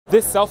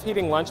this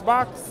self-heating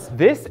lunchbox,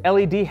 this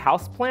LED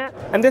houseplant,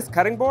 and this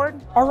cutting board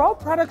are all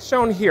products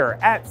shown here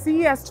at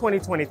CES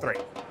 2023.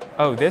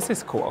 Oh, this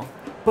is cool.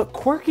 But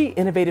quirky,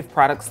 innovative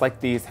products like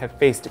these have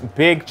faced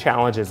big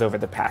challenges over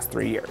the past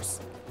 3 years.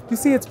 You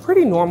see, it's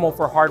pretty normal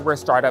for hardware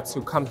startups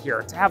who come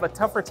here to have a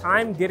tougher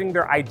time getting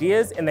their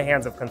ideas in the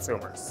hands of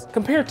consumers,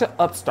 compared to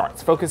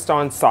upstarts focused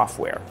on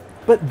software.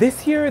 But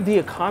this year, the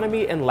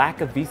economy and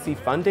lack of VC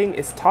funding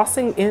is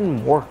tossing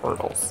in more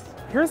hurdles.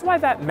 Here's why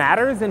that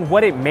matters and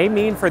what it may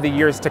mean for the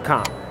years to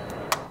come.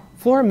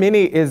 Flora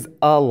Mini is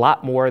a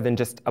lot more than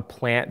just a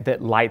plant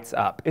that lights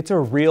up. It's a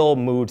real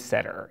mood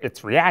setter.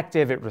 It's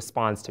reactive, it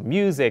responds to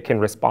music, can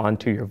respond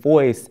to your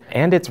voice,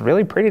 and it's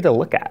really pretty to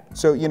look at.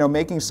 So,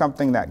 making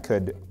something that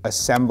could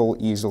assemble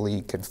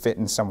easily, could fit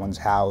in someone's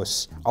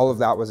house, all of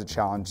that was a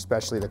challenge,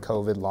 especially the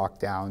COVID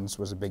lockdowns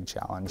was a big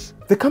challenge.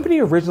 The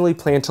company originally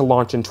planned to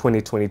launch in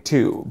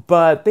 2022,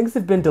 but things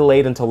have been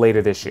delayed until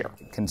later this year.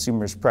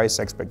 Consumers' price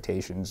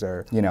expectations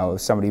are, if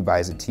somebody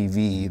buys a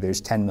TV,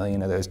 there's 10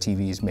 million of those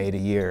TVs made a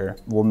year.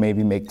 We'll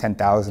maybe make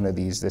 10,000 of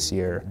these this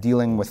year.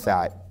 Dealing with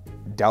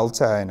that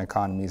delta in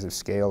economies of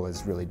scale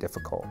is really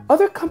difficult.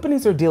 Other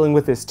companies are dealing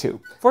with this too.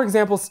 For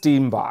example,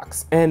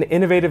 Steambox, an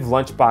innovative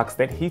lunchbox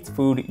that heats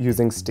food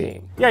using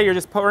steam. Yeah, you're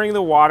just pouring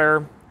the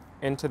water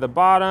into the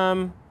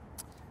bottom,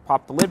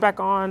 pop the lid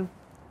back on,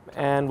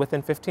 and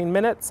within 15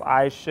 minutes,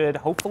 I should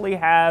hopefully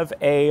have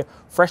a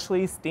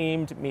freshly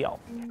steamed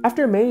meal.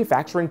 After a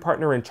manufacturing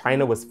partner in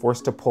China was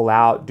forced to pull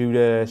out due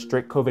to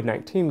strict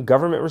COVID-19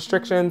 government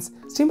restrictions,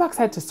 Steambox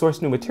had to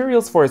source new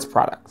materials for its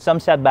product. Some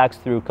setbacks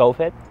through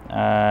COVID.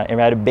 It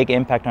had a big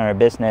impact on our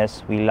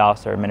business. We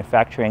lost our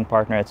manufacturing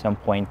partner at some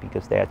point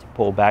because they had to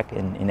pull back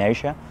in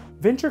Asia.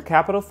 Venture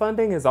capital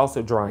funding is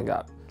also drying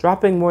up,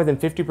 dropping more than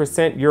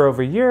 50% year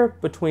over year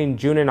between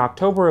June and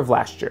October of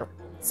last year.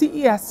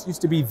 CES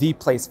used to be the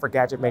place for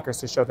gadget makers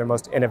to show their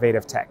most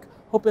innovative tech,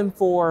 hoping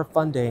for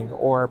funding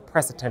or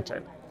press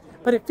attention.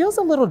 But it feels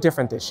a little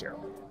different this year.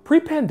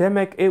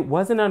 Pre-pandemic, it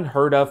wasn't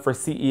unheard of for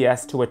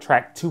CES to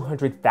attract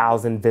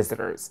 200,000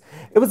 visitors.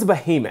 It was a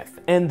behemoth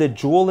and the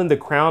jewel in the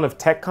crown of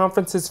tech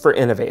conferences for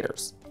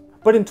innovators.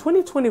 But in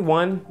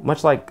 2021,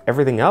 much like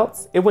everything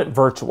else, it went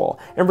virtual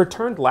and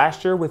returned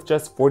last year with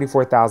just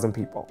 44,000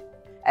 people.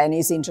 And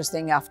it's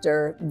interesting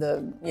after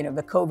the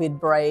COVID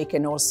break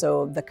and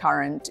also the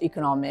current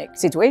economic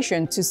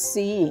situation to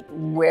see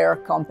where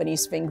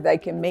companies think they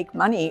can make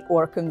money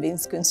or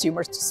convince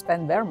consumers to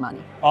spend their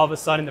money. All of a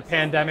sudden the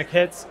pandemic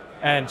hits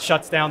and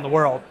shuts down the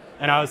world.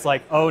 And I was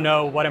like, oh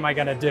no, what am I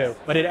gonna do?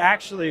 But it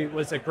actually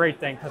was a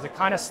great thing because it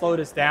kind of slowed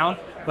us down,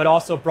 but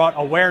also brought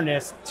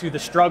awareness to the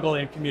struggle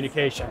in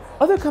communication.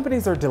 Other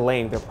companies are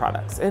delaying their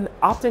products and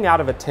opting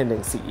out of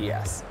attending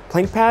CES.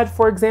 PlankPad,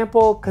 for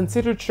example,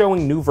 considered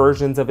showing new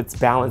versions of its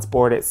balance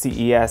board at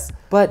CES,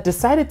 but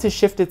decided to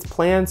shift its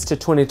plans to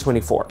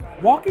 2024.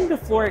 Walking the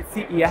floor at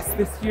CES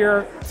this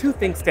year, two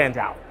things stand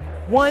out.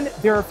 One,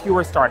 there are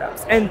fewer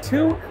startups, and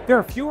two, there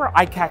are fewer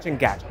eye-catching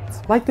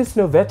gadgets, like this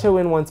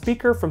Novetto N1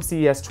 speaker from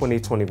CES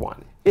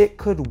 2021. It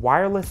could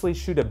wirelessly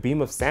shoot a beam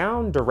of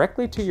sound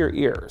directly to your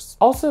ears.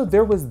 Also,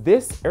 there was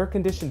this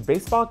air-conditioned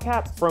baseball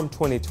cap from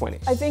 2020.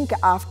 I think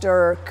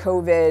after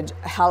COVID,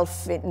 health,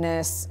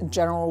 fitness,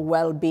 general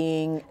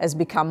well-being has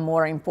become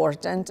more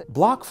important.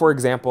 Block, for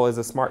example, is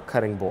a smart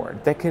cutting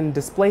board that can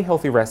display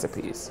healthy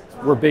recipes.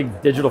 We're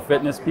big digital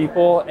fitness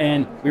people,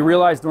 and we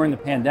realized during the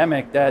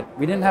pandemic that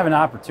we didn't have an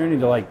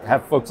opportunity to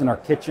have folks in our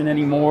kitchen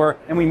anymore,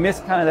 and we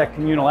missed kind of that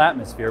communal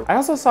atmosphere. I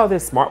also saw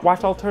this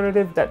smartwatch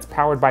alternative that's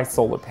powered by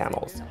solar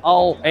panels.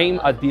 Our aim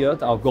at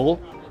Beard, our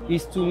goal,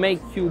 is to make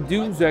you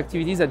do the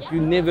activities that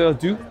you never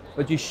do,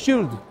 but you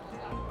should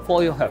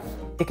for your health.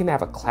 It can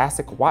have a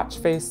classic watch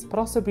face, but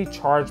also be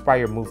charged by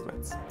your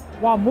movements.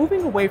 While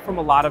moving away from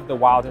a lot of the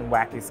wild and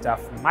wacky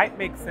stuff might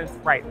make sense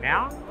right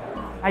now,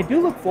 I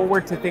do look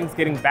forward to things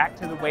getting back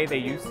to the way they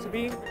used to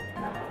be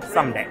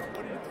someday.